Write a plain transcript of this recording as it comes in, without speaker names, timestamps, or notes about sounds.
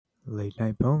Late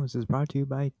Night Poems is brought to you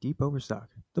by Deep Overstock,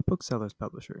 the bookseller's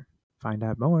publisher. Find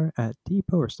out more at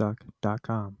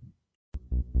deepoverstock.com.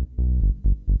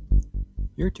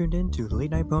 You're tuned in to Late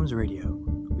Night Poems Radio.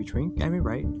 We drink and we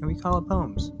write and we call it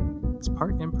poems. It's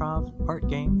part improv, part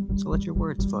game, so let your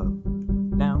words flow.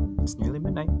 Now, it's nearly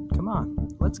midnight. Come on,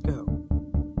 let's go.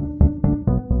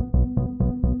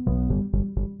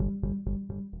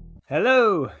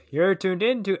 Hello! You're tuned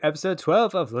in to episode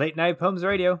 12 of Late Night Poems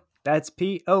Radio. That's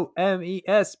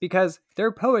P-O-M-E-S because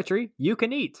they're poetry you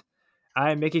can eat.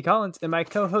 I'm Mickey Collins, and my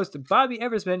co-host Bobby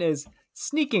Eversman is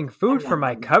sneaking food from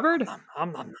my cupboard?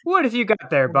 What have you got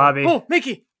there, Bobby? Oh,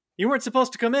 Mickey! You weren't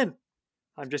supposed to come in.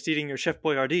 I'm just eating your Chef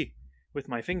Boyardee with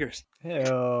my fingers.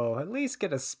 Ew, at least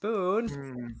get a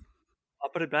spoon. I'll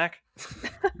put it back.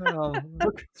 Oh,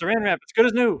 Look, saran wrap. It's good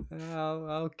as new.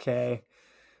 oh, okay.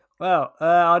 Well,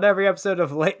 on every episode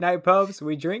of Late Night Poems,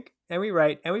 we drink and we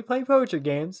write and we play poetry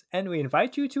games, and we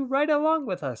invite you to write along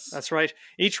with us. That's right.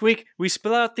 Each week, we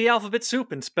spill out the alphabet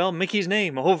soup and spell Mickey's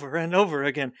name over and over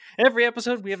again. Every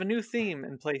episode, we have a new theme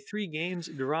and play 3 games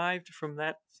derived from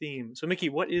that theme. So, Mickey,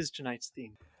 what is tonight's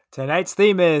theme? Tonight's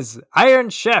theme is Iron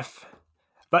Chef.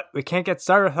 But we can't get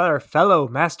started with our fellow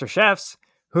master chefs.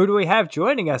 Who do we have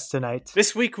joining us tonight?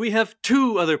 This week, we have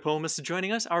 2 other poemists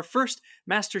joining us. Our first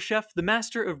master chef, the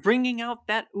master of bringing out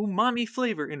that umami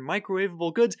flavor in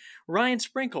microwavable goods, Ryan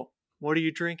Sprinkle. What are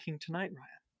you drinking tonight, Ryan?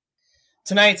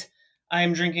 Tonight, I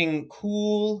am drinking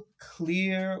cool,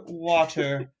 clear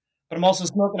water, but I'm also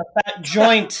smoking a fat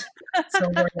joint.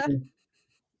 So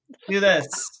do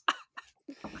this.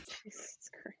 Jesus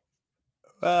Christ.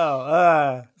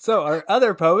 Well, so our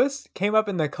other poet came up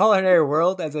in the culinary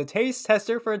world as a taste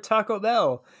tester for Taco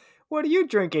Bell. What are you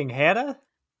drinking, Hannah?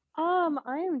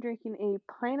 I am drinking a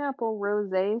pineapple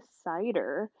rosé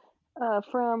cider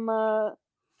from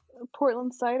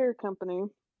Portland Cider Company.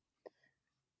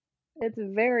 It's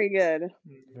very good.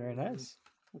 Very nice.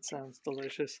 That sounds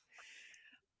delicious.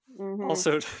 Mhm.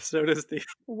 Also, so does the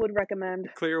Would recommend.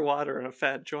 clear water and a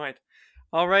fat joint.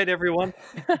 All right, everyone.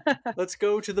 Let's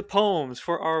go to the poems.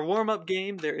 For our warm-up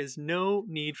game, there is no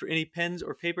need for any pens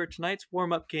or paper. Tonight's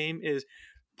warm-up game is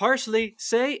parsley,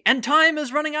 say, and time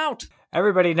is running out.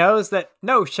 Everybody knows that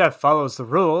no chef follows the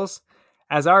rules.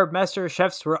 As our master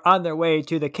chefs were on their way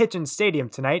to the kitchen stadium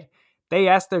tonight, they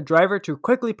asked their driver to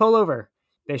quickly pull over.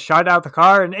 They shot out the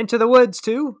car and into the woods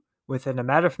to, within a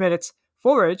matter of minutes,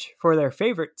 forage for their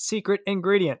favorite secret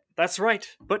ingredient. That's right.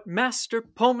 But master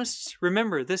poemists,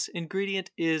 remember, this ingredient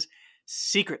is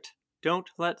secret. Don't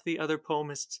let the other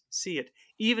poemists see it.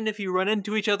 Even if you run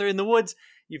into each other in the woods,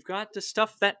 you've got to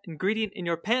stuff that ingredient in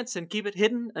your pants and keep it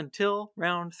hidden until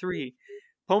round 3.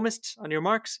 Poemists, on your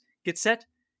marks, get set,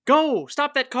 go!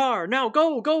 Stop that car! Now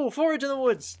go! Forage in the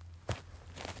woods!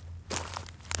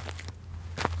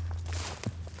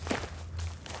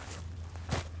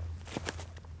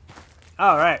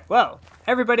 Alright, well,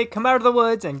 everybody come out of the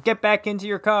woods and get back into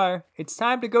your car. It's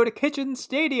time to go to Kitchen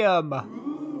Stadium.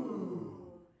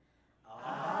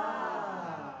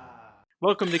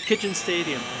 Welcome to Kitchen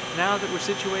Stadium. Now that we're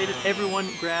situated, everyone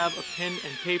grab a pen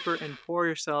and paper and pour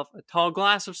yourself a tall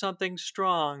glass of something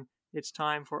strong. It's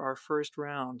time for our first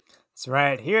round. That's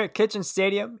right, here at Kitchen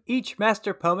Stadium, each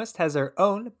master poemist has their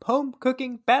own poem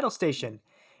cooking battle station.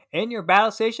 In your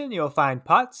battle station, you'll find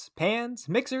pots, pans,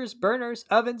 mixers, burners,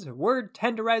 ovens, word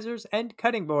tenderizers, and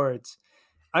cutting boards.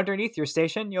 Underneath your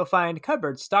station, you'll find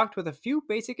cupboards stocked with a few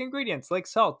basic ingredients like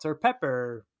salt or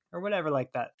pepper or whatever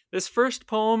like that. This first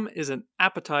poem is an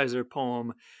appetizer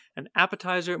poem. An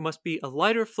appetizer must be a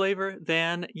lighter flavor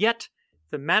than, yet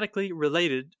thematically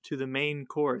related to the main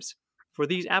course. For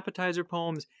these appetizer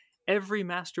poems, every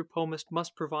master poemist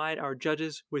must provide our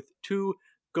judges with 2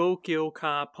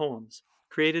 Go-Kyo-Ka poems,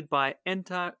 created by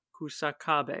Enta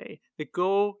Kusakabe. The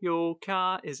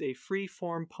Go-Kyo-Ka is a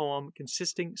free-form poem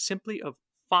consisting simply of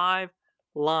 5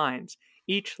 lines,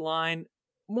 each line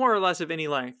more or less of any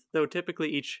length, though typically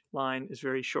each line is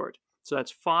very short. So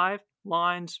that's 5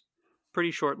 lines,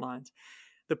 pretty short lines.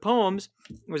 The poems,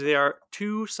 as they are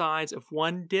 2 sides of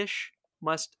one dish,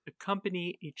 must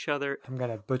accompany each other. I'm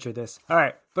gonna butcher this.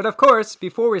 Alright, but of course,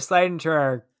 before we slide into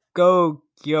our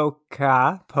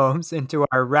Go-Kyo-Ka poems into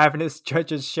our ravenous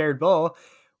judges' shared bowl,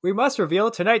 we must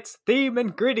reveal tonight's theme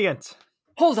ingredient.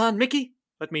 Hold on, Mickey!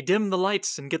 Let me dim the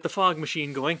lights and get the fog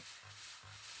machine going.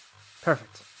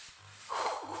 Perfect.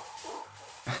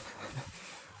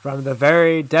 From the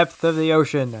very depth of the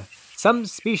ocean, some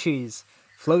species,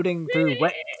 floating through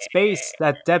wet space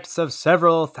at depths of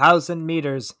several thousand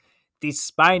meters, these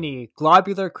spiny,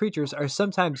 globular creatures are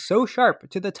sometimes so sharp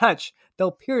to the touch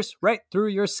they'll pierce right through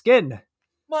your skin.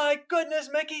 My goodness,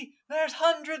 Mickey! There's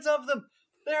hundreds of them!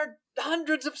 There are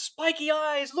hundreds of spiky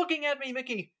eyes looking at me,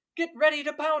 Mickey. Get ready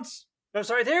to pounce. I'm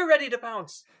sorry, they're ready to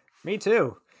pounce. Me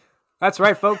too. That's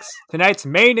right, folks. Tonight's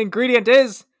main ingredient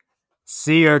is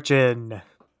sea urchin.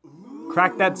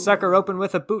 Crack that sucker open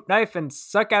with a boot knife and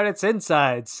suck out its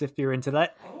insides, if you're into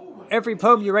that. Every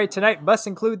poem you write tonight must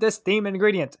include this theme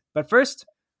ingredient. But first,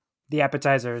 the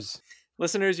appetizers.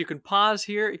 Listeners, you can pause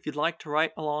here if you'd like to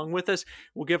write along with us.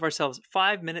 We'll give ourselves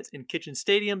 5 minutes in Kitchen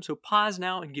Stadium, so pause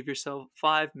now and give yourself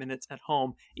 5 minutes at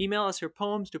home. Email us your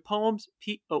poems to poems,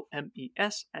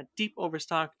 P-O-M-E-S, at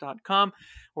deepoverstock.com,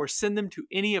 or send them to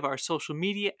any of our social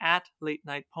media at Late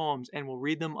Night Poems, and we'll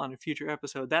read them on a future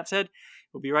episode. That said,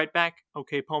 we'll be right back.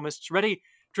 Okay, poemists, ready?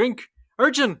 Drink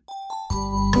urchin!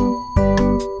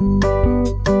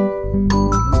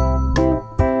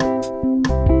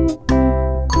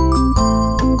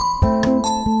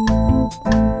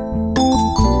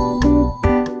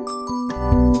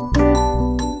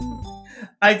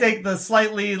 I take the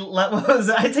slightly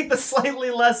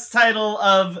less title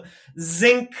of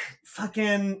zinc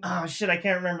fucking I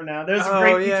can't remember now. There's a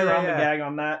great Futurama gag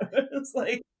on that. It's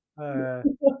like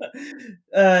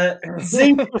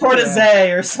zinc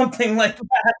Cortese or something like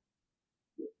that.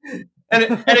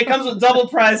 And it comes with double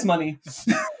prize money.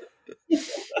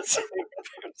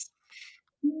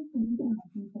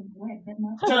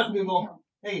 Shut up, Google.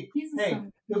 Hey,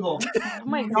 Google. Oh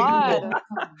my god.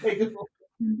 Hey, Google.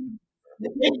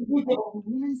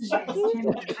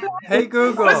 Hey,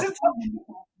 Google. All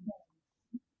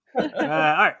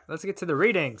right, let's get to the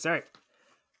readings. All right.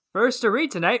 First to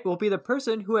read tonight will be the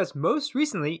person who has most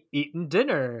recently eaten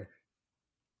dinner.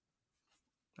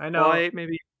 I know. Well, I ate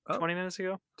maybe 20 minutes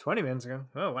ago. 20 minutes ago.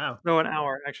 Oh, wow. No, an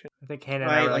hour, actually. I think Hannah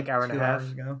and I were like hour and a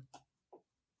half ago.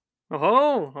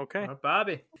 Oh, okay. Oh,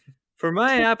 Bobby. For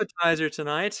my appetizer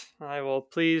tonight, may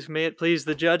it please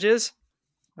the judges.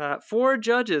 4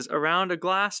 judges around a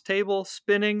glass table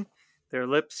spinning, their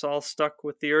lips all stuck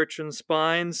with the urchin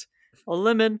spines, a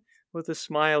lemon with a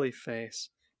smiley face.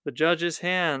 The judges'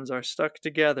 hands are stuck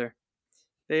together.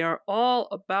 They are all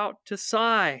about to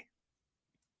sigh.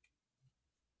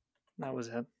 That was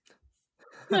it.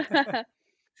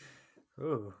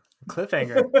 Ooh,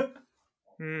 cliffhanger.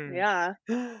 Yeah.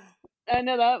 I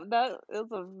know that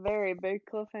is a very big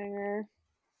cliffhanger.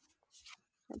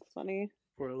 That's funny.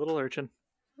 For a little urchin.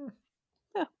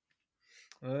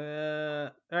 All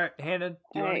right, Hannah, do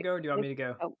you want to go or do you want me to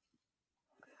go?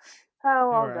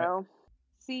 I'll go.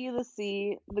 See the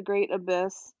sea, the great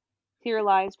abyss. Here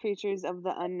lies creatures of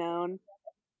the unknown.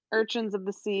 Urchins of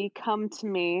the sea, come to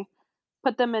me.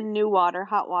 Put them in new water,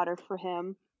 hot water for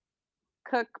him.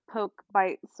 Cook, poke,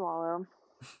 bite, swallow.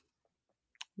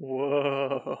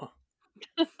 Whoa.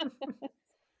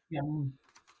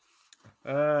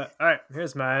 All right,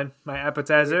 here's mine. My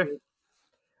appetizer.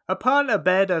 Upon a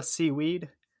bed of seaweed,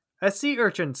 a sea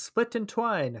urchin split in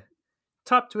twine,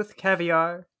 topped with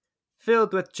caviar,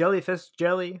 filled with jellyfish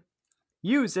jelly.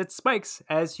 Use its spikes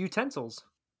as utensils.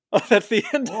 Oh, that's the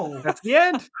end. Whoa. That's the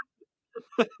end.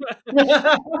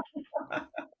 That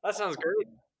sounds great.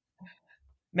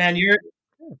 Man,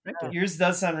 yours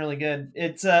does sound really good.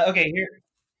 It's okay here.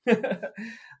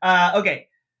 Okay.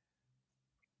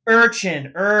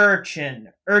 Urchin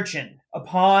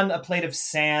upon a plate of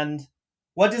sand.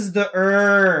 What is the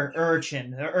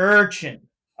urchin? The urchin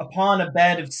upon a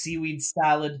bed of seaweed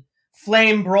salad,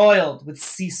 flame broiled with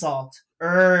sea salt.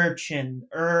 Urchin,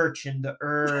 the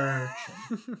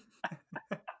urchin.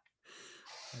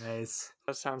 Nice.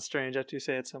 That sounds strange after you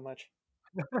say it so much.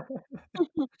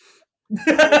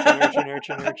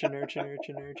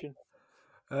 Urchin.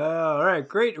 All right,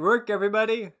 great work,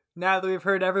 everybody. Now that we've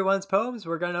heard everyone's poems,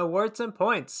 we're going to award some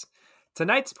points.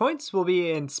 Tonight's points will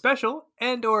be in special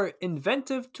and or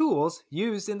inventive tools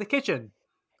used in the kitchen.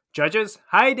 Judges,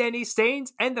 hide any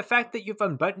stains and the fact that you've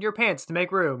unbuttoned your pants to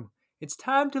make room. It's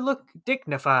time to look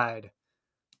dignified.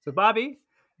 So, Bobby,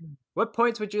 what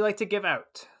points would you like to give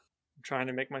out? I'm trying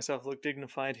to make myself look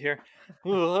dignified here.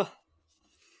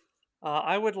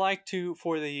 I would like to,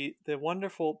 for the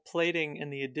wonderful plating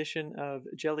and the addition of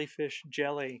jellyfish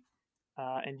jelly,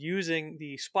 and using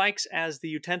the spikes as the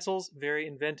utensils, very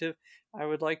inventive, I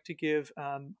would like to give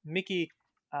Mickey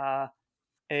a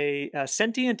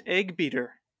sentient egg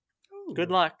beater. Ooh. Good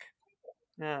luck.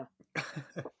 Yeah.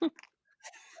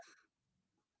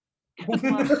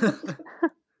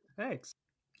 Thanks.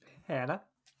 Hannah?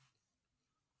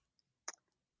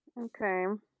 Okay.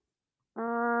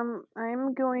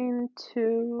 I'm going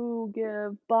to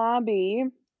give Bobby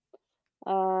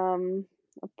a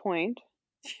point.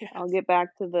 Yes. I'll get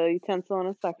back to the utensil in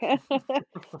a second.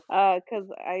 Because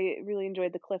I really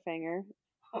enjoyed the cliffhanger.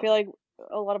 I feel like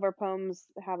a lot of our poems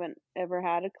haven't ever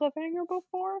had a cliffhanger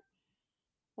before.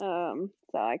 So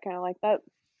I kind of like that.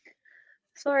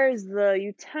 As far as the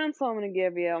utensil I'm going to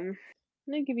give you, I'm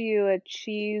going to give you a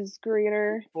cheese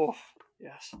grater. Oh,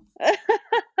 yes.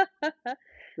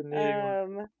 The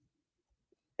name.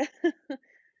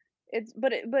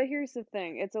 But here's the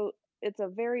thing. It's a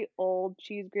very old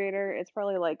cheese grater. It's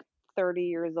probably like 30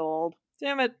 years old.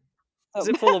 Damn it. Is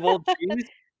So- it full of old cheese?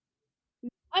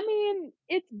 I mean,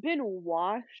 it's been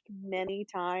washed many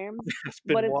times, It's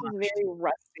been but it's washed. just very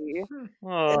rusty.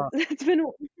 Oh, It's been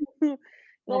the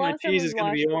well, my last time cheese it is was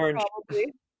going to be washed was orange.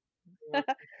 probably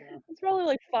it's probably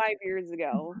like 5 years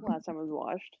ago. Last time it was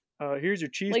washed. Here's your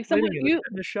cheese Like plating someone and a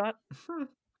tetanus shot.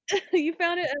 you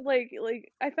found it at like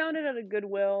I found it at a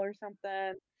Goodwill or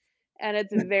something, and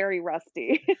it's very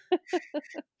rusty.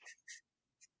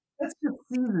 That's just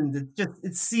seasoned.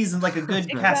 It's seasoned like a good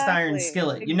cast iron Exactly,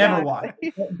 skillet. You never wash exactly.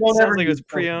 it. Don't Sounds ever like it was use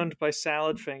those. pre-owned by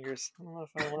Salad Fingers. I don't know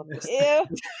if I want this.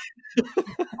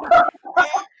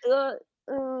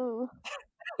 Ew.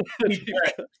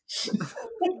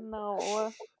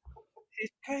 No. He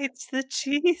hates the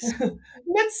cheese.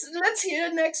 Let's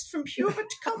hear next from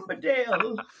Hubert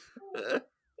Cumberdale.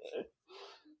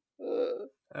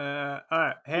 All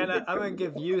right, Hannah, I'm gonna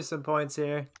give you some points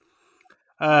here.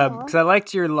 Because I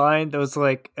liked your line that was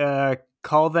like,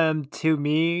 "Call them to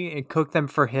me and cook them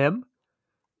for him."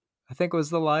 I think was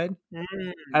the line,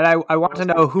 and I want to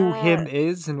know who him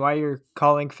is and why you're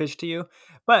calling fish to you.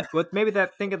 But what maybe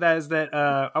that think of that is that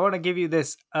I want to give you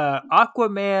this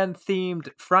Aquaman themed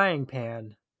frying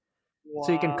pan,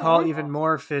 so you can call even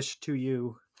more fish to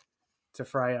you to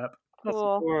fry up. That's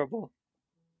Cool. horrible.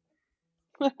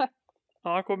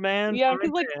 Aquaman. Yeah, because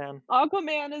frying like pan.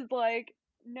 Aquaman is like,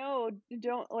 no,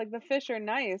 don't like the fish are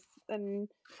nice and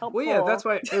helpful. Well, yeah, that's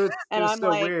why it was and I'm so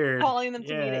like weird. calling them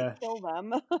to me Yeah. to kill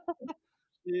them.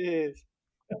 Jeez.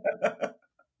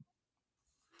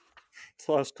 It's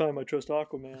the last time I trust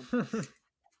Aquaman.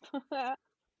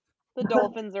 The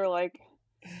dolphins are like,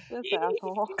 this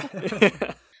asshole.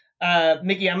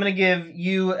 Mickey, I'm going to give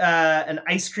you an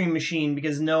ice cream machine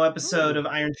because no episode of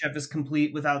Iron Chef is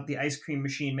complete without the ice cream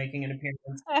machine making an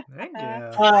appearance. Thank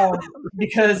you.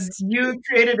 Because you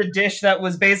created a dish that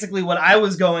was basically what I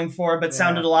was going for, but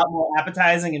sounded a lot more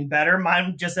appetizing and better.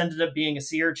 Mine just ended up being a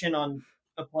sea urchin on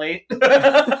a plate.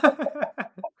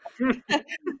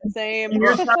 Same.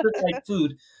 Yours sounded like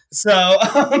food. So,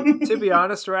 To be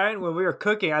honest, Ryan, when we were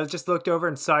cooking, I just looked over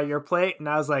and saw your plate, and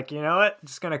I was like, you know what? I'm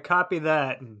just gonna copy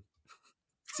that and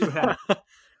see what happens.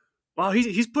 Wow,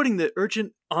 he's putting the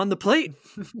urchin on the plate.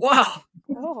 Wow.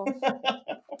 Oh.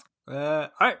 All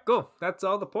right, cool. That's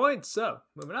all the points. So,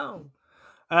 moving on.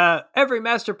 Every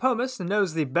master poemist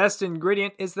knows the best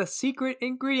ingredient is the secret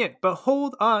ingredient, but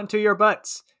hold on to your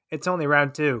butts. It's only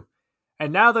round 2.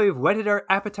 And now that we've whetted our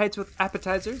appetites with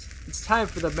appetizers, it's time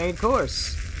for the main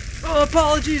course. Oh,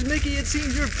 apologies, Mickey. It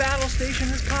seems your battle station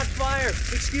has caught fire.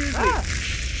 Excuse me.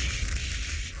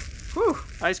 Whew.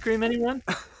 Ice cream, anyone?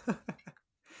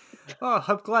 Oh,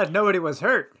 I'm glad nobody was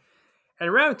hurt.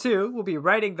 And round 2, we'll be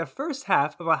writing the first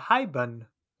half of a haibun. Is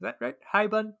that right?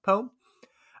 Haibun poem?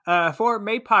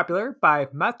 Made popular by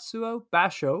Matsuo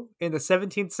Basho in the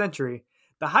 17th century.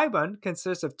 The haibun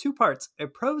consists of 2 parts, a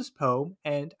prose poem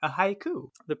and a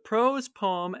haiku. The prose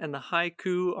poem and the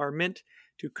haiku are meant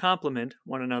to complement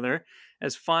one another,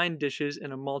 as fine dishes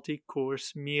in a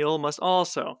multi-course meal must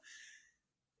also.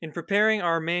 In preparing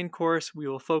our main course, we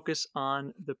will focus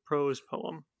on the prose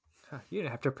poem. You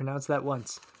didn't have to pronounce that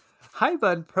once.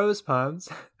 Haibun prose poems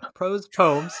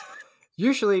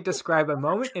usually describe a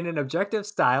moment in an objective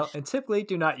style and typically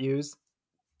do not use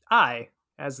I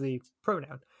as the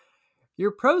pronoun.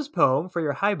 Your prose poem for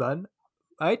your haibun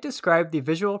might describe the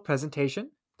visual presentation,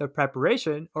 the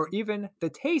preparation, or even the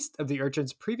taste of the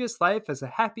urchin's previous life as a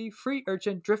happy, free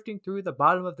urchin drifting through the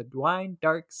bottom of the wine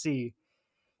dark sea.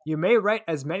 You may write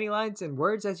as many lines and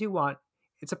words as you want.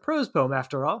 It's a prose poem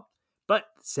after all, but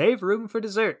save room for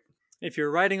dessert. If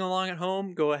you're writing along at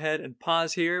home, go ahead and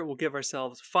pause here. We'll give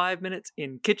ourselves 5 minutes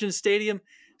in Kitchen Stadium.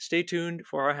 Stay tuned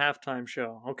for our halftime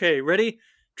show. Okay, ready?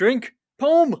 Drink,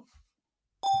 poem!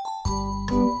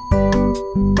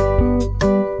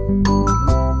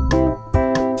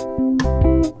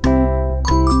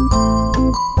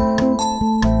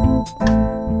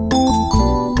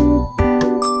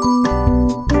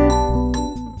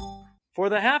 For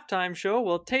the halftime show,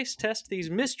 we'll taste test these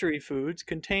mystery foods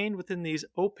contained within these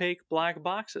opaque black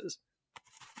boxes.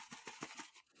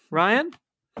 Ryan?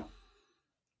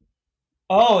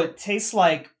 oh, it tastes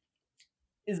like.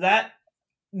 Is that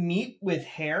meat with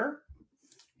hair?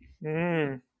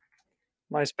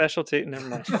 My specialty. Never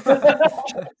mind.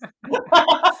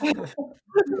 I supposed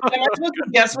to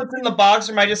guess what's in the box,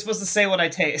 or am I just supposed to say what I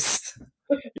taste?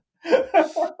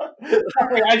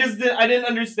 Sorry, I didn't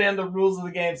understand the rules of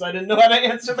the game, so I didn't know how to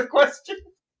answer the question.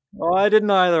 Oh, I didn't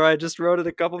either. I just wrote it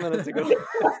a couple minutes ago.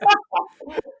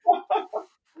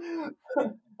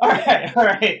 All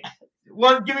right.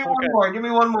 Give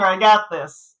me one more. I got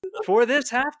this. For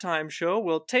this halftime show,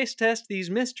 we'll taste test these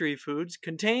mystery foods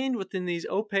contained within these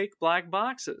opaque black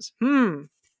boxes.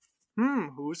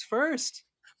 Who's first?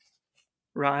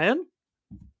 Ryan?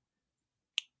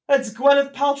 That's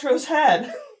Gwyneth Paltrow's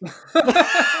head.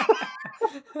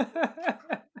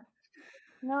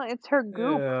 No, it's her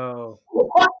goop.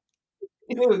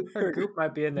 Ew. Her goop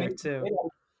might be in there too.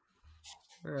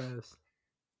 Gross.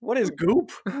 What is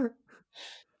goop?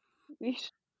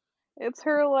 It's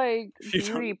her like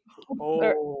beauty.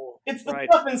 Oh, it's the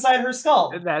stuff inside her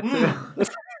skull. That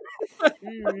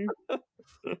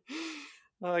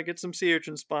get some sea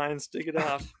urchin spines. Dig it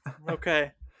out.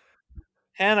 Okay,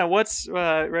 Hannah, what's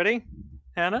ready?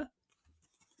 Hannah?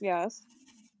 Yes.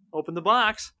 Open the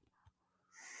box.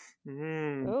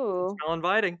 Ooh. Smell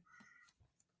inviting.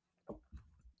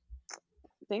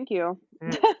 Thank you.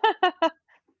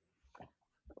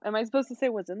 Am I supposed to say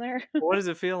what's in there? What does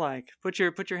it feel like? Put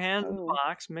your hands in the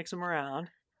box, mix them around.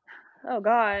 Oh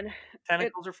God.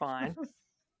 Tentacles are fine.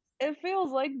 It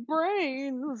feels like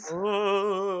brains.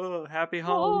 Oh, happy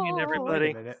Halloween,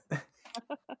 everybody. Wait a minute.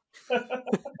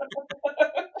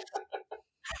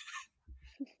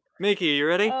 Mickey, you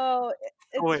ready? Oh,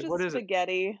 it's just what is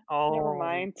spaghetti. it? Oh, never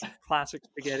mind. Classic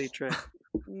spaghetti trick.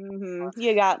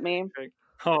 You got me.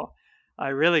 Oh, I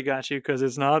really got you because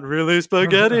it's not really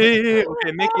spaghetti.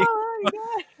 Okay, Mickey. Oh,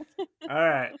 all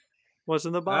right. What's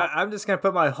in the box? I'm just gonna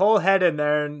put my whole head in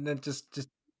there and then just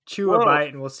chew a bite,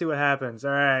 and we'll see what happens.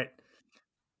 All right.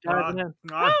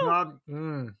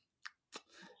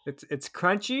 It's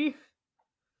crunchy.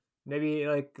 Maybe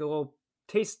like a little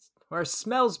taste or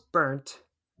smells burnt.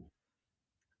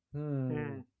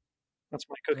 That's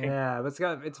my cooking. Yeah, but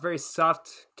it's very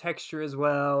soft texture as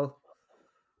well.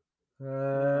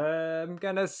 I'm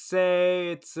gonna say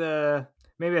it's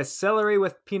maybe a celery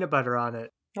with peanut butter on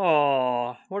it.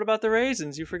 Oh, what about the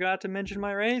raisins? You forgot to mention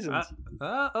my raisins.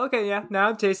 Okay, yeah. Now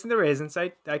I'm tasting the raisins.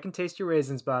 I can taste your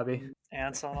raisins, Bobby.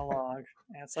 Ants on a log.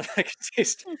 Ants I can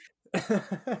taste.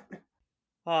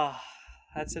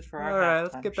 That's it for our. All right,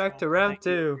 let's get back to round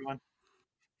 2.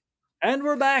 And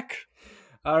we're back.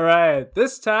 All right,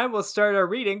 this time we'll start our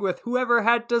reading with whoever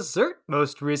had dessert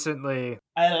most recently.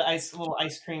 I had a little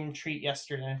ice cream treat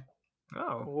yesterday.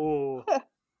 Oh.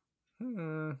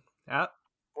 Yeah.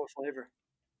 What flavor?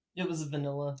 It was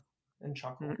vanilla and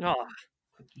chocolate.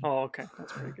 Oh, okay.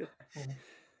 That's pretty good.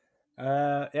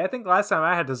 Yeah, I think last time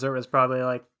I had dessert was probably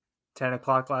like 10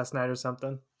 o'clock last night or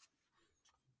something.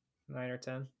 9 or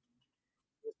 10.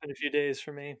 It's been a few days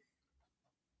for me.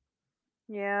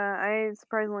 Yeah, I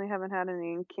surprisingly haven't had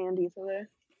any candy today.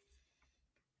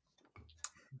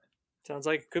 Sounds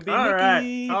like it could be All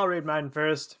Mickey. Right, I'll read mine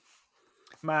first.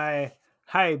 My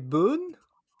haibun.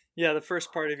 Yeah, the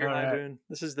first part of your haibun.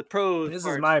 This is the pros. This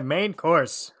is my main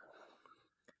course.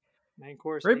 Main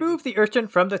course. Remove the urchin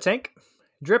from the tank.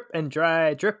 Drip and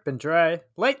dry, drip and dry.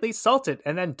 Lightly salt it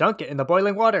and then dunk it in the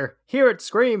boiling water. Hear it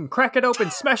scream, crack it open,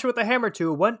 smash it with a hammer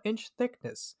to 1-inch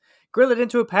thickness. Grill it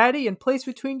into a patty and place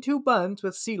between 2 buns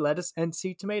with sea lettuce and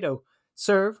sea tomato.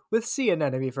 Serve with sea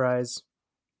anemone fries.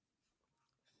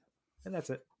 And that's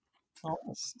it. Oh,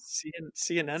 sea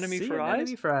anemone sea fries?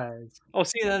 Anemone fries. Oh,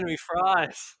 sea anemone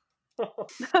fries.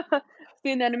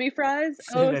 Sea anemone fries?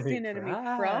 Sea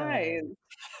anemone fries.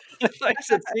 I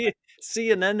said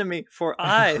sea anemone for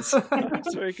eyes.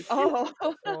 It's very confusing. Oh.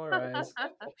 For eyes.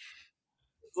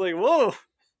 It's like, whoa.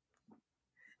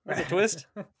 That's a twist.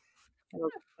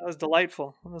 That was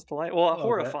delightful. Well,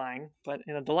 horrifying, but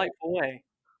in a delightful way.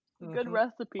 Good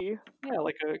recipe. Yeah,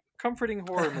 like a comforting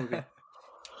horror movie.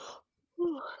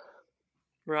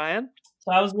 Ryan?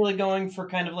 So I was really going for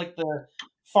kind of like the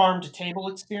farm to table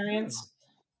experience.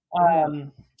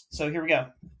 So here we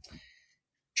go.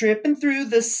 Tripping through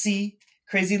the sea,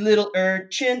 crazy little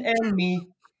urchin and me,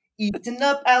 eating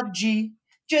up algae,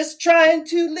 just trying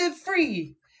to live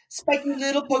free. Spiky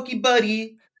little pokey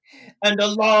buddy. And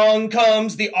along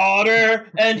comes the otter,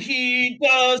 and he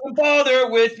doesn't bother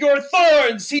with your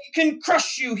thorns. He can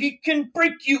crush you, he can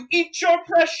break you, eat your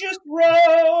precious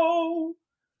roe.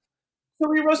 So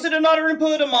we roasted an otter and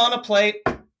put him on a plate.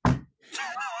 Oh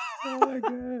my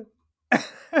god.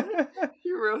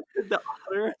 You roasted the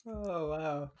otter? Oh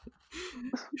wow.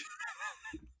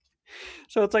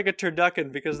 So it's like a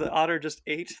turducken because the otter just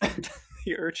ate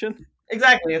the urchin?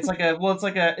 Exactly. It's like an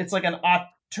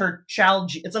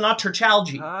terchalgy. It's a not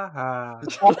terchalgy. Haha.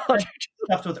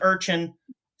 Stuffed with urchin,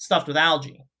 stuffed with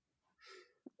algae.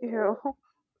 Ew.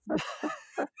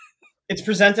 It's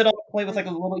presented on a plate with like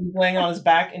a little, he's laying on his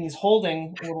back and he's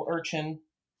holding a little urchin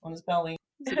on his belly.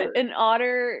 An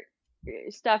otter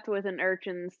stuffed with an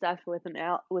urchin stuffed with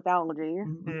with algae.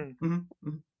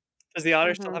 Does the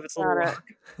otter still have its little Got rock?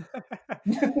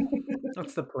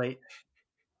 What's the plate?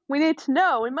 We need to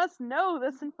know. We must know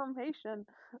this information.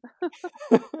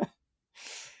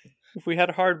 If we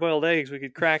had hard-boiled eggs, we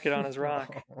could crack it on his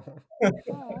rock.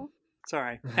 Oh,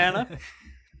 Sorry. Hannah?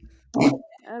 okay.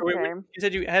 You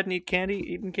said you hadn't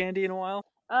eaten candy in a while?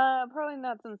 Probably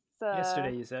not since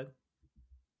Yesterday, you said.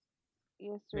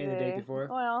 Yesterday. Maybe the day before.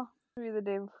 Well, maybe the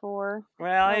day before.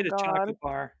 Well, I Oh, ate a God. chocolate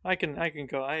bar. I can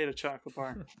go. I ate a chocolate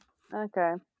bar.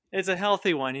 Okay. It's a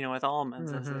healthy one, with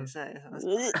almonds, as they say.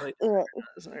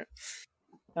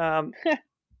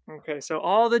 Okay, so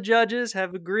all the judges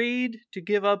have agreed to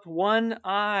give up one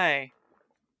eye.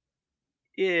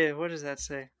 Yeah, what does that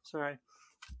say? Sorry.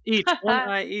 Each, one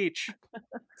eye each.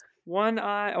 One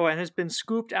eye, and has been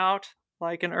scooped out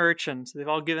like an urchin. So they've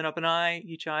all given up an eye.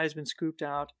 Each eye has been scooped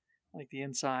out like the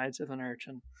insides of an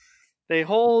urchin. They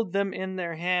hold them in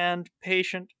their hand,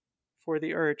 patient for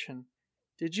the urchin.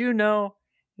 Did you know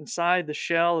inside the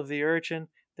shell of the urchin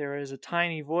there is a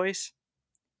tiny voice?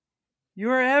 You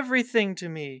are everything to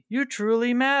me. You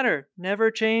truly matter.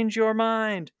 Never change your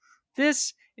mind.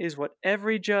 This is what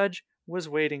every judge was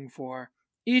waiting for.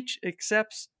 Each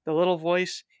accepts the little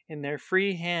voice in their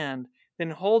free hand,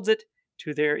 then holds it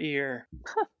to their ear.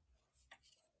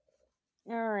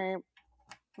 All right.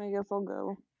 I guess I'll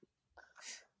go.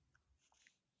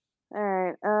 All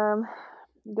right.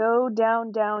 Go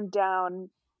down, down, down.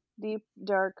 Deep,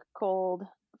 dark, cold.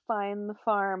 Find the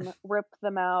farm. Rip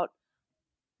them out.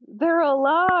 They're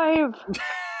alive.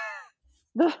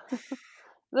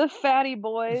 The fatty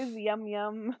boys. Yum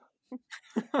yum.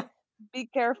 Be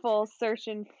careful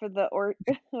searching for the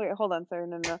Wait, hold on. Sorry,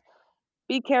 no.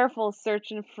 Be careful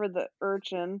searching for the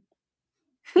urchin.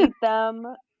 Eat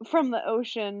them from the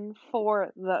ocean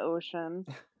for the ocean.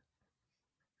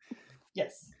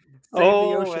 Yes. Save the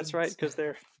oceans. That's right, because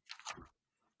they're...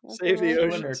 That's Save the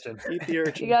right. ocean. Urchin. Eat the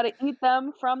urchin. You gotta eat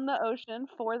them from the ocean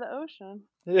for the ocean.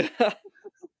 Yeah. I'm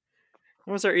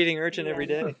gonna start eating urchin every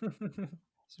day.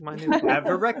 It's my new Have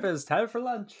for breakfast, have for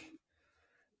lunch.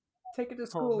 Take it to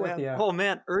school with you. Oh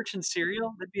man, urchin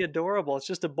cereal? That'd be adorable. It's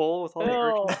just a bowl with all the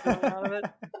Oh. urchins coming out of it.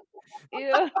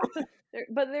 Yeah.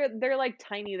 They're like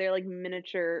tiny. They're like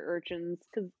miniature urchins,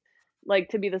 cause like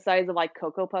to be the size of like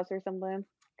Cocoa Puffs or something.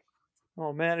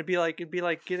 Oh man, it'd be like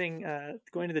getting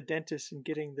going to the dentist and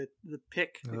getting the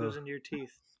pick that goes into your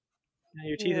teeth. And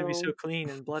your teeth would be so Ew. clean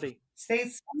and bloody.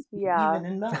 Stays Yeah. even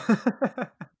in milk.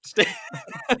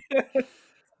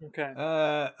 Okay.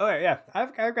 Yeah.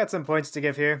 I've got some points to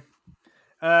give here.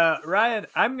 Ryan,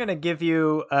 I'm gonna give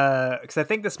you because I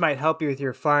think this might help you with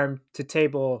your farm to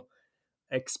table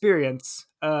experience.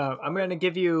 I'm gonna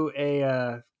give you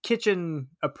a kitchen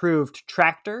approved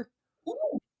tractor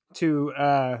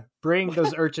to bring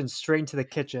those urchins straight into the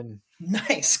kitchen.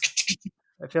 Nice.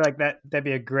 I feel like that'd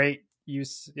be a great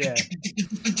use. Yeah. This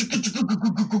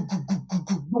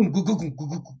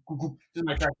is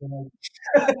my tractor noise.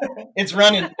 It's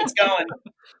running. It's going.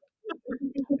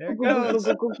 There it goes.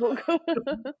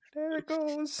 There it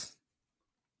goes.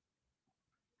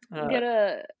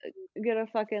 Get a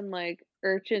fucking like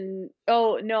urchin.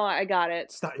 Oh no, I got it.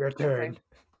 It's not your turn.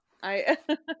 I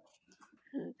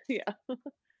yeah.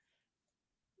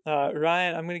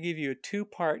 Ryan, I'm going to give you a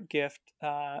 2-part gift.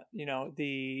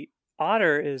 The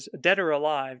otter is dead or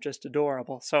alive, just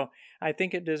adorable. So I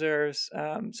think it deserves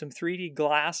some 3D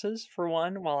glasses for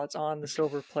one while it's on the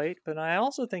silver plate. But I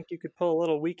also think you could pull a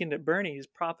little Weekend at Bernie's,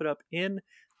 prop it up in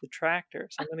the tractor.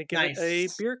 So I'm going to give it a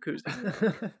beer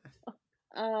koozie.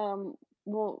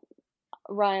 Well,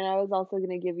 Ryan, I was also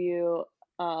going to give you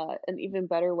an even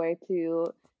better way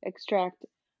to extract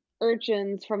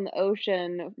urchins from the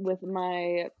ocean with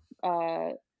my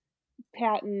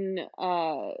patent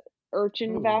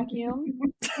urchin vacuum.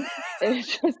 It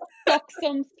just sucks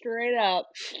them straight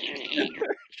up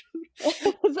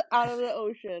out of the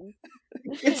ocean.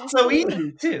 It's so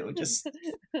easy too. Just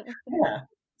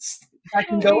I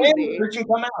can go in, urchin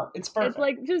come out. It's perfect. It's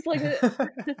like just like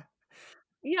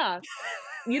yeah.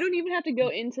 You don't even have to go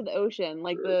into the ocean.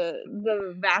 Like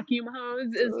the vacuum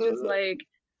hose is just like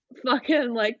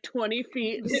fucking like 20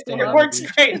 feet. It works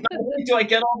great. Not only do I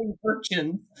get all these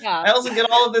urchins, I also get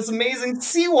all of this amazing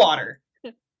seawater.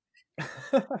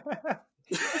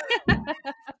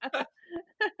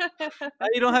 Now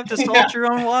you don't have to salt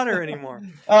your own water anymore.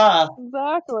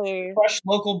 Exactly. Fresh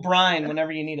local brine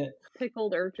whenever you need it.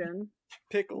 Pickled urchin.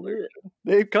 Pickled urchin.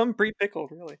 They come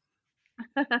pre-pickled, really.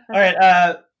 All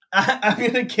right, I'm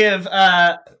gonna give.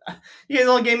 You guys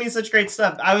all gave me such great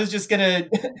stuff. I was just gonna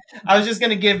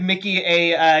give Mickey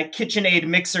a KitchenAid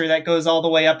mixer that goes all the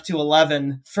way up to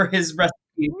 11 for his recipe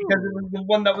because it was the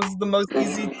one that was the most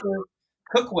easy to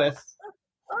cook with.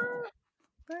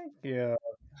 Thank you.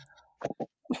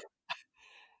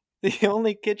 The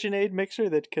only KitchenAid mixer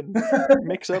that can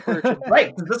mix up urchin.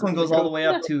 Right, because this one goes all the way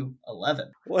up to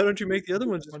 11. Why don't you make the other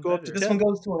ones just go up to This 10? one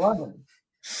goes to 11.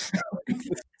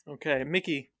 Okay,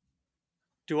 Mickey,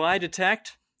 do I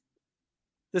detect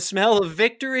the smell of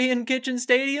victory in Kitchen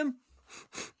Stadium?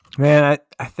 Man,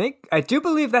 I do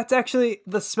believe that's actually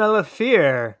the smell of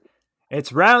fear.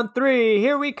 It's round 3,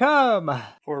 here we come!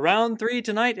 For round 3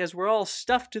 tonight, as we're all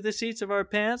stuffed to the seats of our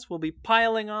pants, we'll be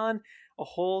piling on a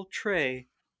whole tray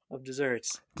of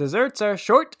desserts. Desserts are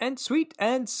short and sweet,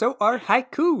 and so are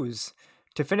haikus.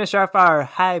 To finish off our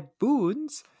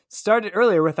haiboons, started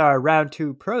earlier with our round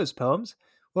 2 prose poems,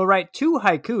 we'll write 2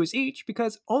 haikus each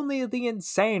because only the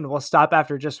insane will stop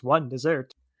after just one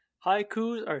dessert.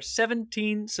 Haikus are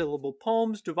 17-syllable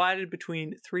poems divided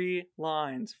between 3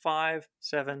 lines, 5,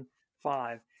 7,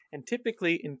 5, and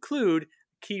typically include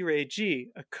kireiji,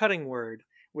 a cutting word,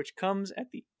 which comes at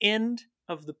the end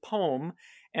of the poem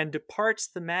and departs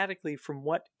thematically from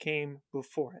what came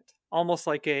before it, almost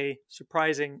like a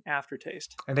surprising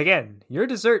aftertaste. And again, your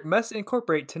dessert must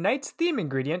incorporate tonight's theme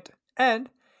ingredient, and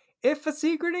if a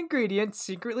secret ingredient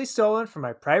secretly stolen from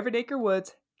my private acre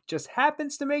woods just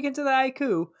happens to make it into the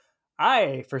haiku,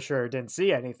 I for sure didn't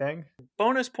see anything.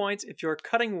 Bonus points if your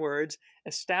cutting words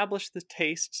establish the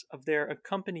tastes of their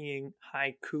accompanying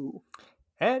haiku.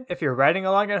 And if you're riding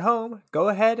along at home, go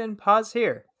ahead and pause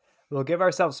here. We'll give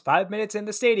ourselves 5 minutes in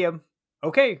the stadium.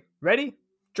 Okay, ready?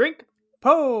 Drink,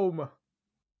 poem!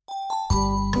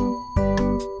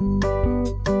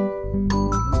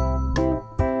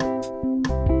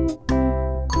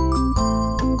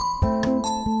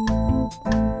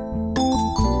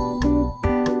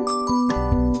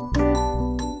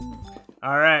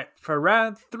 Alright, for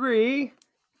round 3, I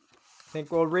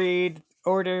think we'll read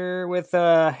order with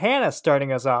Hannah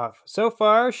starting us off. So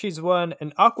far, she's won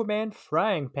an Aquaman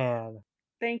frying pan.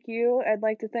 Thank you. I'd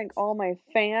like to thank all my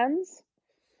fans.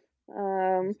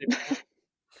 That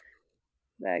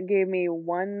gave me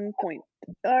 1 point.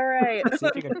 All right. See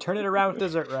if you can turn it around with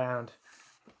dessert round.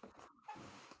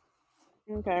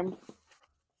 Okay.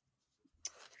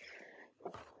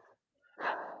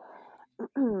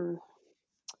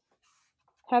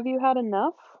 Have you had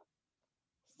enough?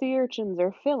 Sea urchins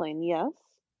are filling, yes?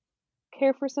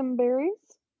 Care for some berries?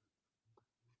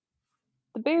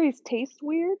 The berries taste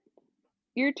weird?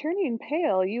 You're turning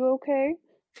pale. You okay?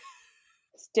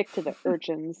 Stick to the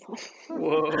urchins.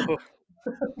 Whoa.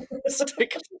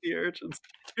 Stick to the urchins.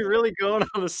 You're really going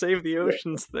on the save the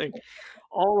oceans thing.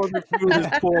 All other food is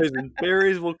poison.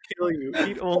 Berries will kill you.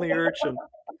 Eat only urchin.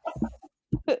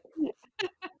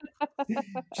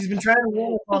 She's been trying to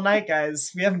warn us all night,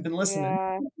 guys. We haven't been listening.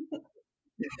 Yeah.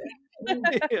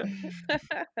 Yeah.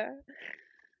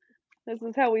 This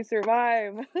is how we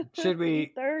survive. Should we-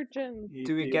 Eat the urchins.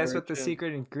 Do we Eat guess what the urchin.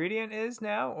 secret ingredient is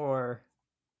now, or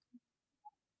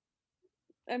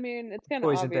I mean, it's kind of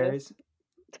poison obvious.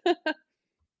 berries?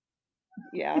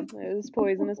 Yeah, it was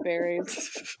poisonous berries.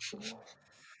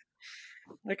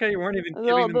 Like how you weren't even The,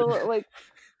 giving the, them. like,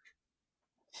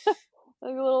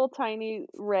 like little tiny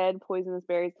red poisonous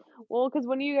berries. Well, because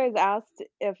when you guys asked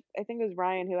if, I think it was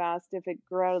Ryan who asked if it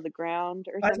grew out of the ground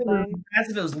or As if something.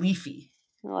 it was leafy.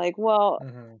 Like, well,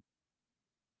 Mm-hmm.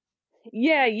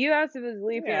 yeah, you asked if it was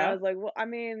leafy, and I Yeah. was like, well, I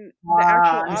mean, the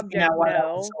actual I see object, now why that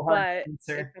no, was so hard to but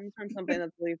answer. it comes from something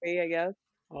that's leafy, I guess.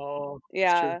 Oh, it's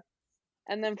Yeah. true.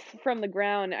 And then from the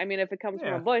ground, I mean, if it comes from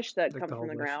Yeah, a bush, that the comes from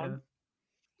the bush, ground.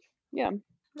 Yeah.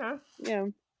 Yeah. Yeah.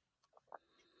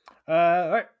 Yeah. All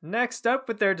right. Next up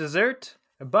with their dessert,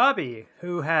 Bobby,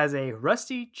 who has a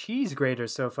rusty cheese grater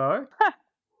so far.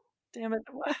 Damn it.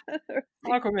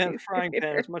 Aquaman cheese frying pan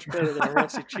grater. is much better than a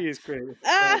rusty cheese grater.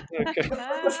 Ah! Okay.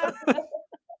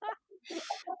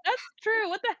 That's true.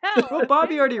 What the hell? Well,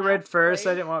 Bobby already Last read first. I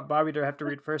place. didn't want Bobby to have to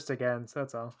read first again, so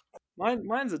that's all.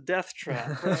 Mine's a death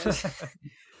trap. Right?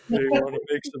 Hey, you want to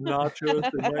make some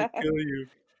nachos? They might kill you.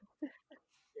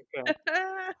 Okay.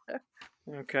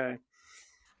 Okay.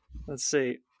 Let's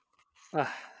see.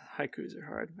 Haikus are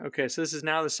hard. Okay, so this is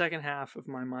now the second half of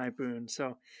my boon.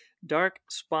 So, dark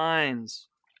spines,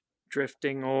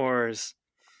 drifting oars.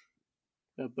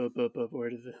 Where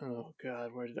did the, oh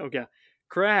god, where did, oh yeah.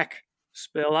 Crack,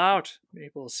 spill out,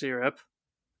 maple syrup.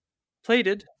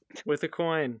 plated with a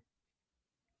coin.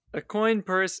 A coin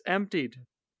purse emptied.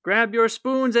 Grab your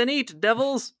spoons and eat,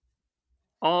 devils!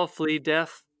 All flee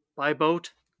death by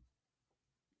boat.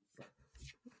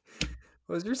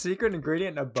 Was your secret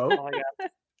ingredient a boat? Oh,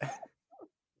 yeah.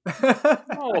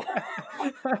 Oh.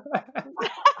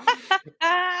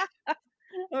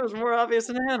 That was more obvious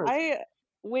than Hannah's.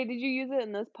 Wait, did you use it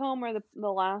in this poem or the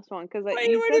last one? Because Wait,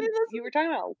 you what said did it- you were talking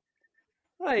about.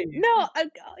 Hey, No,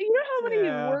 you know how many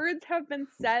Yeah. words have been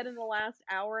said in the last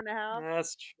hour and a half?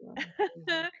 that's true.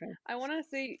 Okay. I want to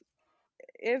say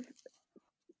if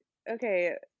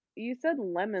okay, you said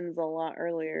lemons a lot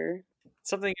earlier.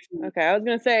 Something. Okay, I was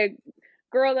gonna say,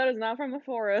 girl, that is not from the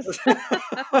forest.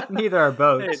 Neither are Hey, it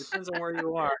boats. depends on where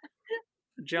you are.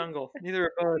 The jungle. Neither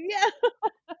are both.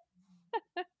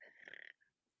 Yeah.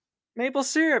 Maple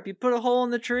syrup. You put a hole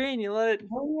in the tree and you let it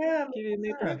Oh yeah. give you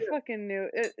maple Yeah. I syrup. fucking knew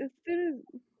it. As soon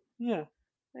Yeah. as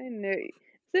I knew, as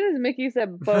soon as Mickey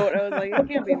said boat, I was like, it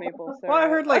can't be maple syrup. Well, I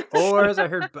heard like oars. I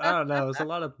don't know. There's a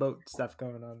lot of boat stuff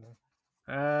going on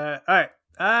there. All right.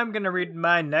 I'm gonna read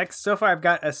mine next. So far, I've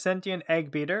got a sentient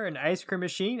egg beater, an ice cream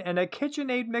machine, and a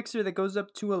KitchenAid mixer that goes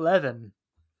up to 11.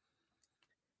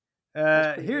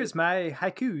 pretty Here's my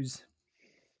haikus.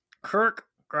 Kirk,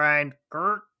 grind,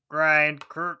 Kirk, grind,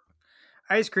 Kirk.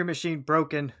 Ice cream machine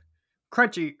broken.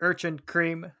 Crunchy urchin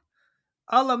cream.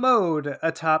 A la mode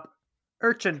atop.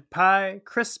 Urchin pie,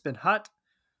 crisp and hot.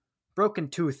 Broken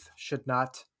tooth should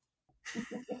not.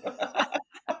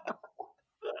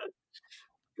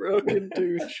 Broken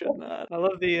tooth should not. I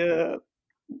love the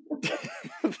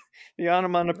the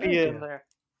onomatopoeia in there.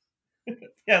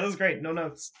 Yeah, that was great. No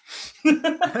notes.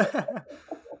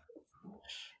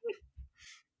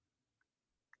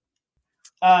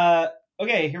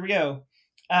 Okay, here we go.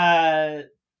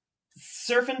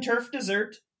 Surf and turf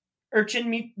dessert.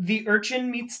 The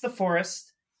urchin meets the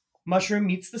forest. Mushroom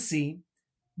meets the sea.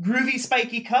 Groovy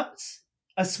spiky cups.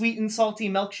 A sweet and salty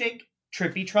milkshake.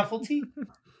 Trippy truffle tea.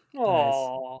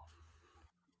 Aww.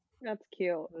 That's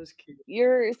cute. That was cute.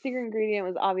 Your secret ingredient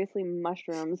was obviously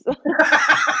mushrooms.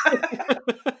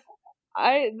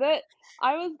 I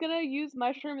was gonna use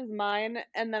mushroom as mine,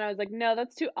 and then I was like, no,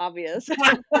 that's too obvious.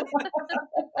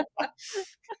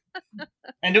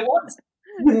 And it was.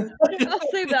 I'll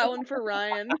save that one for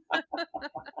Ryan.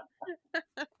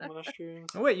 Mushrooms.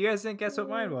 Oh, wait, you guys didn't guess what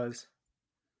mine was.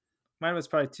 Mine was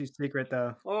probably too secret,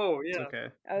 though. Oh, It's yeah. okay.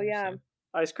 Oh yeah,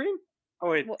 Ice cream? Oh,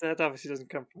 wait. What- That obviously doesn't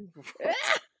come from the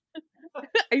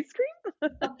ice cream.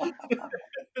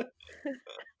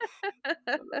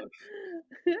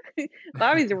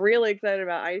 Bobby's really excited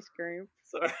about ice cream.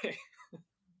 Sorry.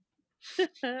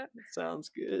 Sounds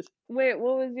good. Wait,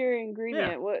 what was your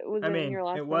ingredient? Yeah. What was I it in mean, your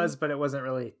last it one? was, but it wasn't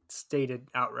really stated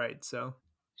outright, so.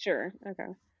 Sure. Okay.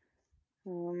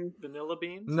 Vanilla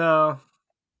beans? No.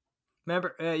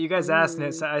 Remember, you guys asked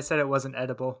and Mm. I said it wasn't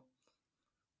edible.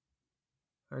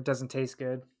 Or it doesn't taste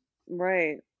good.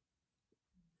 Right.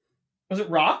 Was it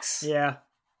rocks? Yeah.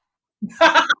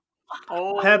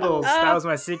 Oh, Pebbles. That Ah. was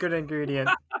my secret ingredient.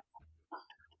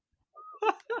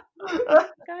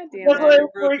 God damn That's why it.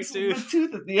 it Broke breaks your the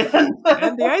tooth at the end.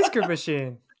 And the ice cream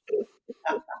machine.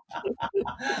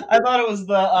 I thought it was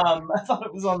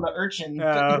on the urchin. Oh,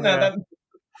 but, yeah.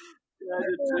 yeah, I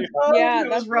did too. Oh, Yeah, it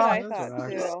that's was what I rocks. thought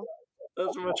rocks. too.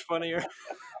 That's much funnier.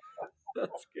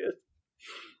 That's good.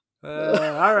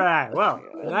 All right. Well,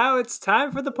 now it's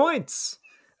time for the points.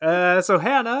 So,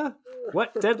 Hannah,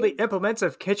 what deadly implements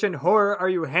of kitchen horror are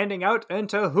you handing out and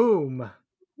to whom?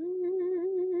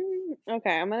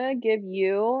 Okay, I'm gonna give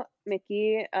you,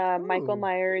 Mickey, Michael Ooh.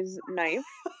 Myers knife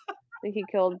that he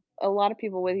killed a lot of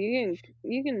people with. You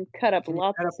can cut up Can you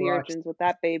lots cut of up sea rocks? urchins with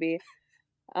that baby.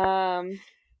 Because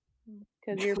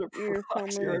you're Cut up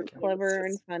rocks, clever, yeah. clever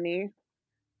and funny.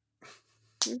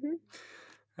 Hmm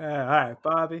All right,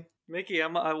 Bobby. Mickey, I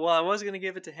was going to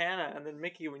give it to Hannah, and then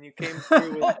Mickey, when you came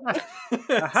through with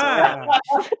Aha!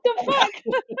 What the fuck?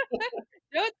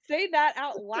 Don't say that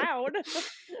out loud.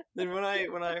 then when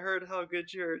I heard how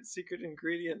good your secret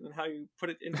ingredient and how you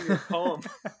put it into your poem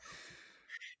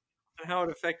and how it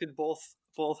affected both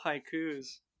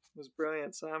haikus was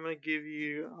brilliant. So I'm going to give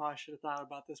you. Oh, I should have thought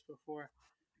about this before.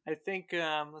 I think.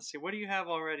 Let's see. What do you have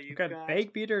already? You've got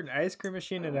egg beater, an ice cream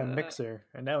machine, and a mixer,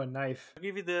 and now a knife. I'll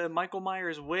give you the Michael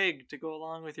Myers wig to go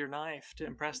along with your knife to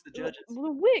impress the judges.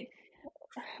 The wig.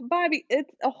 Bobby, it's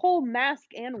a whole mask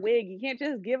and wig. You can't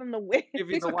just give him the wig.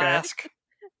 Give you the okay. mask.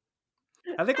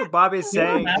 I think what Bobby's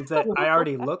Yeah, saying that's is that what- I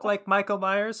already look like Michael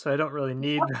Myers, so I don't really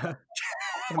need the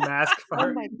mask Oh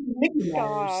part. my Mickey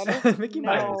Mouse. god. Mickey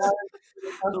No. Myers.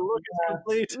 The look is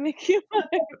complete. Mickey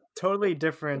Myers. Totally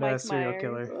different Mike serial Myers.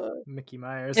 killer. Mickey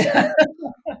Myers.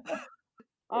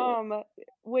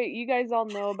 wait, you guys all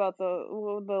know about the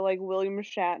like William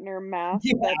Shatner mask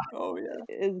Yeah. that Oh yeah.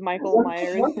 is Michael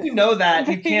Myers? Once you know that,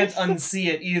 you can't Face. unsee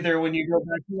it either when you go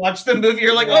back to watch the movie.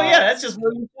 You're like, oh Yeah. yeah, that's just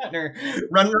William Shatner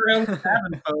running around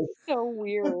stabbing folks. So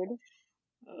weird.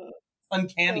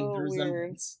 Uncanny, So the weird.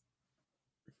 resemblance.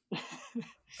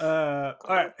 All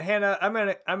right, Hannah, I'm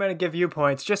gonna give you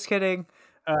points. Just kidding.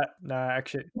 No,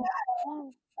 actually,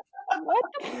 What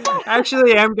the fuck?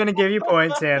 actually, I'm gonna give you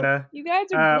points, Hannah. You guys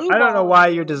are blue I don't know why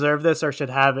you balling. deserve this or should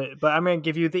have it, but I'm gonna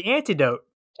give you the antidote.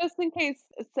 Just in case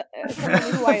someone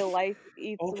who I like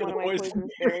eats All for one the of my poison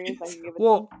poisonous berries, I can give it to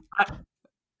Well,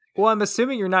 them. I'm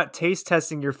assuming you're not taste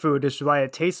testing your food, which is why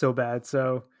it tastes so bad.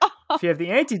 So, if you have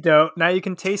the antidote, now you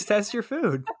can taste test your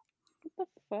food.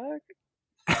 Fuck.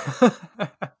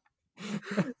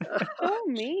 So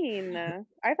mean.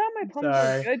 I thought my poems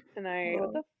Sorry. were good tonight.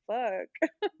 What the fuck?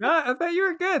 No, I thought you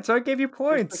were good, so I gave you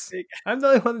points. I'm the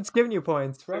only one that's giving you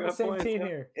points. We're on I the got same points, team yeah.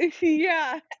 here.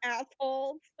 Yeah,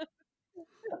 assholes.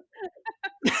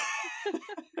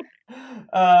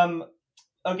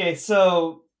 Okay,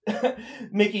 so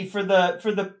Mickey, for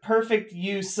the perfect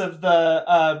use of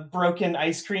the broken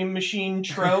ice cream machine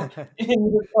trope in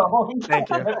your poem, Thank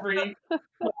you. every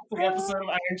episode of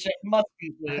Iron Chef must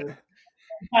include,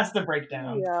 has to break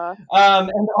down. Yeah.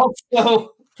 And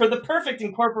also for the perfect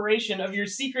incorporation of your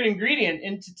secret ingredient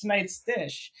into tonight's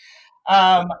dish,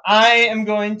 I am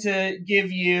going to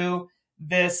give you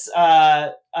this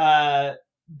bell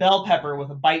pepper with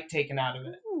a bite taken out of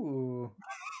it. Ooh.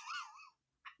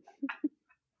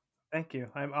 Thank you.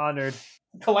 I'm honored.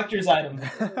 Collector's item.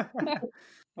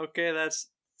 Okay, that's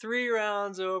 3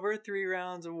 rounds over, 3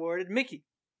 rounds awarded. Mickey,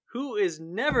 who is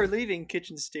never leaving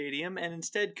Kitchen Stadium and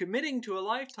instead committing to a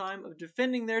lifetime of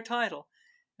defending their title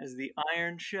as the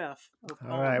Iron Chef of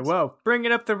All right, poems. well,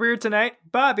 bringing up the rear tonight,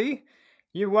 Bobby,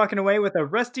 you're walking away with a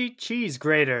rusty cheese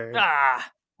grater.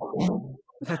 Ah!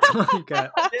 That's all you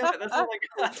got. Damn it, that's all I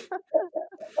got.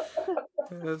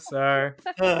 I'm sorry.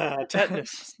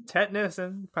 Tetanus. Tetanus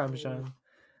and Parmesan.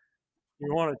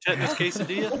 You want a tetanus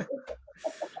quesadilla?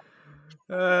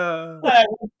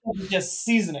 Just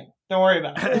seasoning. Don't worry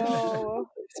about it. Oh,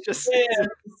 It's just Yeah.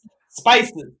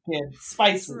 Spices, kid.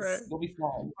 Spices. Right. You'll be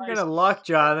fine. You're gonna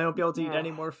lockjaw, and they won't be able to eat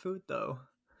any more food, though.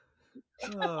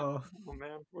 Oh, oh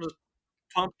man, we'll just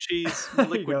pump cheese, There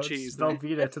you liquid go. cheese.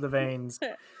 Velveeta to the veins.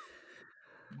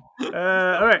 All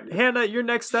right, Hannah, you're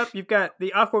next up. You've got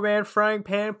the Aquaman frying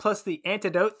pan plus the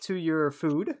antidote to your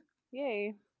food.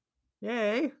 yay.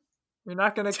 Yay! You're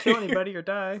not gonna kill anybody or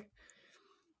die.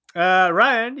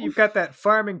 Ryan, you've got that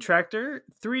farming tractor,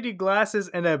 3D glasses,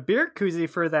 and a beer koozie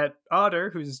for that otter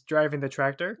who's driving the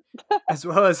tractor, as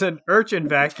well as an urchin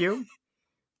vacuum,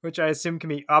 which I assume can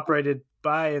be operated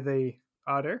by the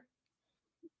otter.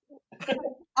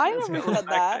 I That's never got said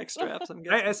backpack that. straps, I'm I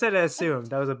guessing. said I assumed.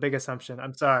 That was a big assumption.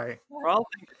 I'm sorry. We're all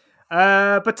thinking,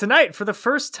 But tonight, for the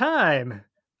first time,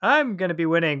 I'm going to be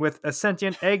winning with a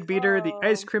sentient egg beater, the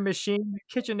ice Oh. cream machine,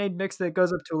 the KitchenAid mix that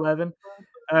goes up to 11,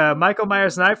 Michael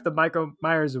Myers knife, the Michael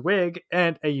Myers wig,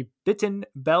 and a bitten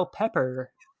bell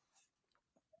pepper.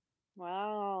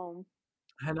 Wow.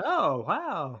 I know.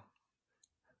 Wow.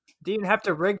 Didn't even have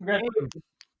to rig the game. Congratulations.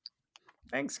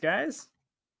 Thanks, guys.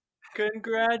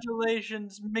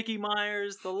 congratulations, Mickey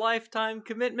Myers. The lifetime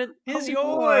commitment is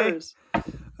Oh, boy. yours.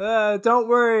 Don't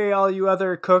worry, all you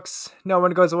other cooks. No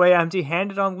one goes away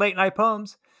empty-handed on late night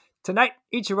poems. Tonight,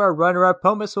 each of our runner-up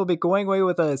poemists will be going away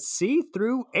with a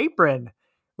see-through apron,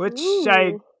 which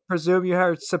I Ooh. presume you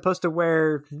are supposed to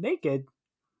wear naked.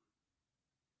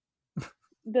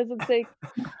 Does it say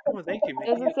Oh, thank you,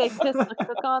 does Mickey. it say kiss the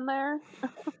cook on there?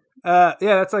 Yeah,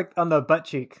 that's like on the butt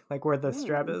cheek, like where the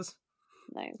strap Ooh. is.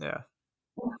 Nice. Yeah,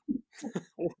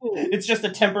 It's just a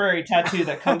temporary tattoo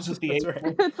that comes with the That's apron.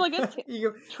 right. It's like a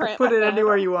You can tramp. put it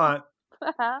anywhere you want.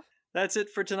 That's it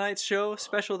for tonight's show.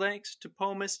 Special thanks to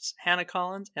poemists Hannah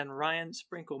Collins and Ryan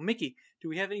Sprinkle. Mickey, do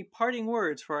we have any parting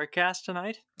words for our cast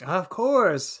tonight? Of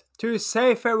course. To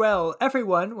say farewell,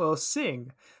 everyone will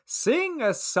sing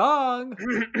a song.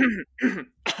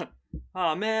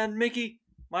 Aw, man, Mickey,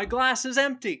 my glass is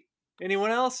empty.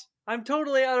 Anyone else? I'm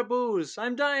totally out of booze.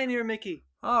 I'm dying here, Mickey.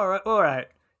 All right.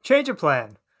 Change of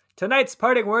plan. Tonight's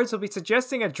parting words will be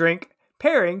suggesting a drink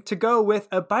pairing to go with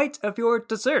a bite of your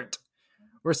dessert.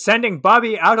 We're sending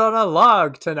Bobby out on a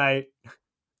log tonight.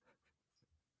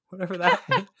 Whatever that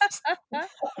means.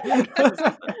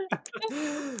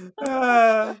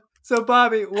 So,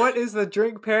 Bobby, what is the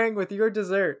drink pairing with your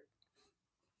dessert?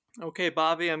 Okay,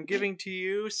 Bobby, I'm giving to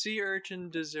you sea urchin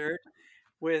dessert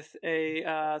with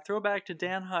a throwback to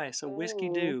Dan Heiss, a whiskey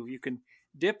Ooh. dew. You can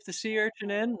dip the sea urchin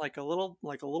in like a little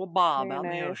bob Very out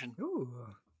in the nice. ocean. Ooh.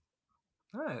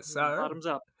 Nice. Bottoms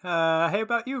up. Hey,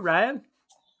 about you, Ryan?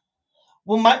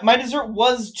 Well, my dessert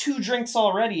was 2 drinks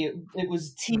already. It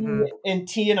was tea Mhm. and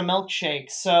a milkshake.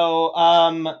 So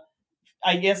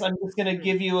I guess I'm just gonna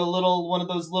give you one of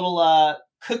those little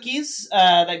cookies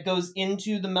that goes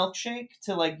into the milkshake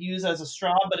to like use as a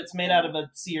straw, but it's made out of a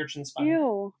sea urchin spine.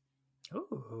 Ew.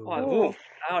 Ooh. Oh,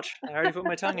 ouch. I already put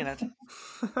my tongue in it.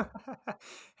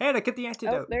 Hannah, get the Oh,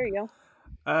 antidote. there you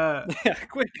Yeah,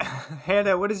 quick.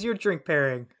 Hannah, what is your drink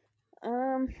pairing?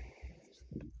 go.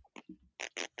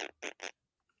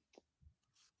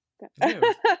 Ew.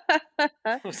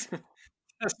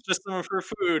 That's just some of her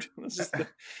food. That's just the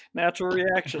natural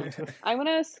reaction. I'm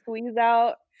gonna squeeze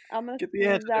out. I'm gonna Get the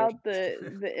squeeze antidote. out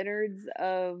the innards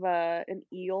of an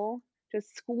eel.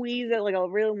 Just squeeze it like a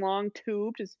really long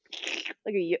tube, just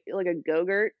like a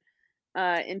Go-Gurt,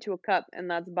 into a cup, and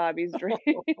that's Bobby's drink.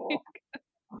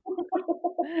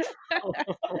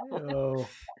 Oh,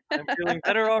 I'm feeling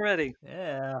better already.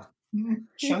 yeah.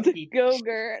 It's a Chunky.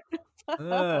 Go-Gurt.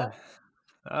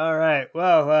 All right.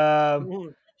 Well,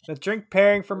 the drink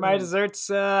pairing for my Mm. desserts.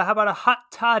 How about a hot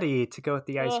toddy to go with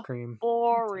the ice Ugh, cream?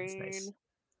 Boring. nice.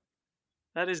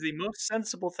 That is the most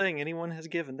sensible thing anyone has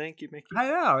given. Thank you, Mickey. I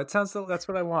know. It sounds. That's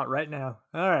what I want right now.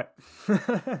 All right.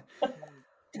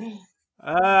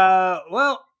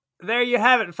 Well, there you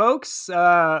have it, folks.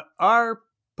 Our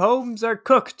poems are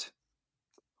cooked.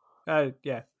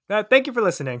 Yeah. Thank you for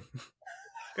listening.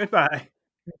 Goodbye.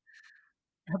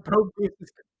 Poem booth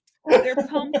is They're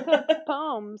poem-cooked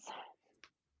poems.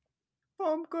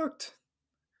 poem cooked.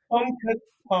 Home cooked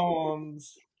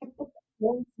poems.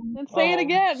 And say it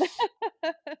again.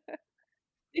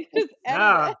 You just edit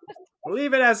Ah, it.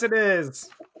 leave it as it is.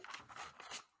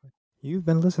 You've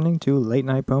been listening to Late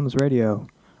Night Poems Radio.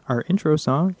 Our intro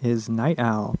song is Night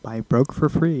Owl by Broke for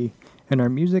Free, and our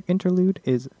music interlude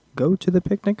is Go to the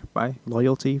Picnic by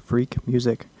Loyalty Freak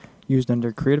Music, used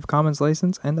under Creative Commons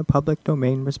license and the public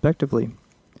domain respectively.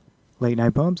 Late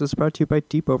Night Poems is brought to you by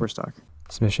Deep Overstock.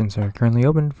 Submissions are currently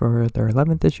open for their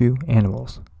 11th issue,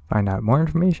 Animals. Find out more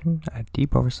information at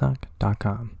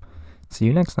deepoverstock.com. See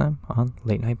you next time on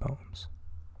Late Night Poems.